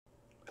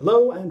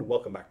Hello and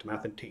welcome back to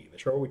Math and Tea, the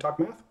show where we talk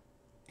math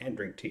and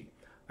drink tea.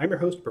 I'm your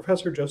host,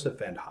 Professor Joseph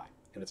Van High,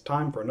 and it's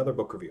time for another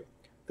book review.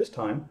 This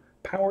time,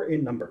 Power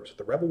in Numbers,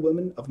 The Rebel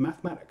Women of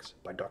Mathematics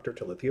by Dr.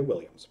 Talithia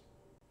Williams.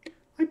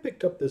 I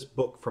picked up this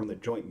book from the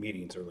joint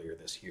meetings earlier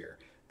this year.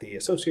 The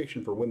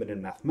Association for Women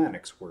in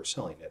Mathematics were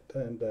selling it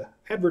and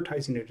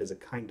advertising it as a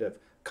kind of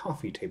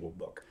coffee table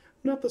book.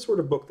 Not the sort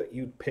of book that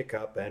you'd pick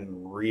up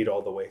and read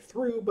all the way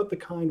through, but the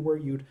kind where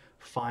you'd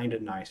find a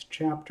nice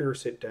chapter,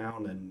 sit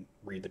down, and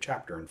read the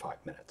chapter in 5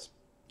 minutes.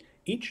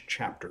 Each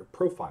chapter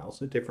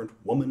profiles a different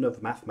woman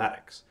of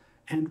mathematics,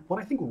 and what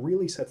I think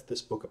really sets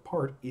this book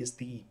apart is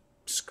the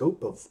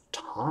scope of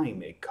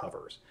time it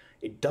covers.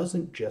 It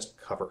doesn't just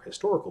cover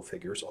historical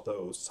figures,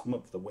 although some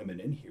of the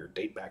women in here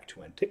date back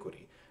to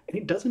antiquity, and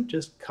it doesn't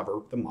just cover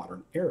the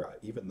modern era,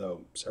 even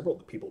though several of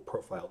the people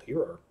profiled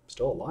here are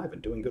still alive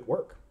and doing good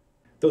work.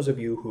 Those of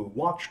you who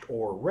watched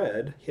or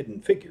read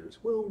Hidden Figures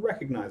will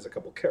recognize a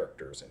couple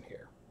characters in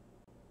here.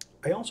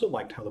 I also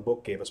liked how the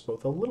book gave us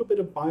both a little bit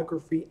of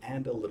biography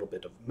and a little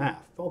bit of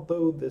math,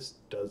 although this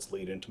does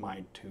lead into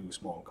my two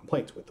small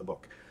complaints with the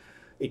book.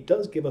 It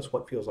does give us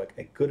what feels like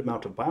a good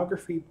amount of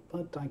biography,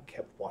 but I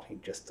kept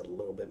wanting just a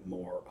little bit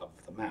more of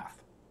the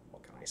math.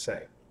 What can I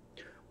say?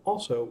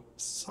 Also,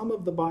 some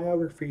of the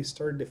biography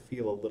started to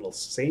feel a little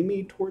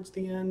samey towards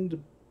the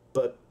end,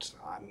 but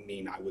I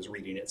mean, I was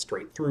reading it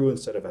straight through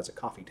instead of as a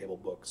coffee table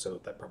book, so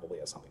that probably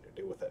has something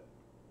to do with it.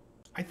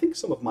 I think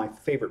some of my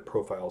favorite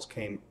profiles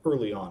came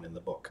early on in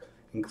the book,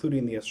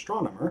 including the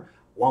astronomer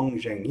Wang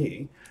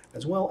Zhengyi,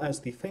 as well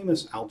as the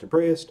famous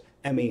algebraist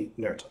Emmy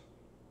Noether.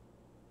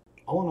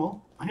 All in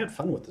all, I had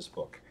fun with this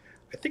book.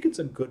 I think it's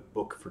a good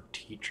book for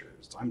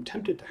teachers. I'm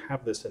tempted to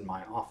have this in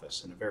my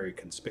office in a very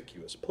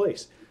conspicuous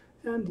place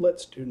and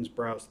let students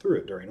browse through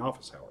it during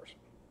office hours.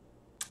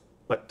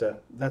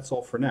 But that's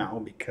all for now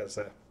because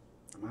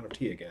I'm out of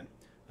tea again.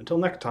 Until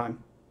next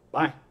time,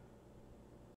 bye.